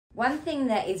One thing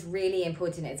that is really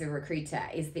important as a recruiter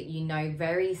is that you know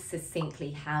very succinctly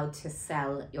how to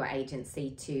sell your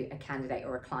agency to a candidate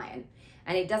or a client.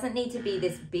 And it doesn't need to be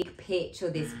this big pitch or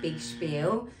this big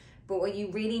spiel, but what you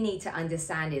really need to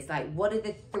understand is like, what are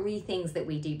the 3 things that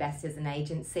we do best as an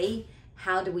agency?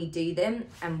 How do we do them?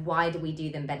 And why do we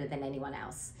do them better than anyone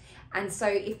else? And so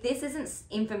if this isn't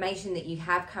information that you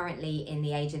have currently in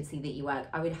the agency that you work,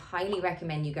 I would highly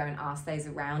recommend you go and ask those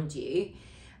around you.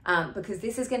 Because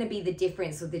this is going to be the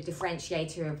difference or the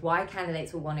differentiator of why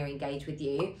candidates will want to engage with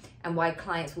you and why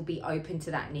clients will be open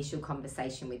to that initial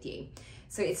conversation with you.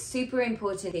 So it's super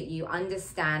important that you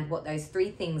understand what those 3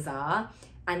 things are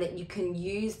and that you can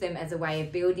use them as a way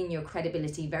of building your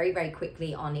credibility very, very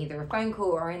quickly on either a phone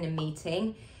call or in a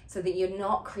meeting, so that you're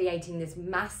not creating this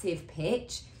massive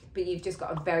pitch, but you've just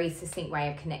got a very succinct way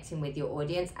of connecting with your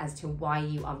audience as to why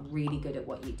you are really good at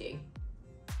what you do.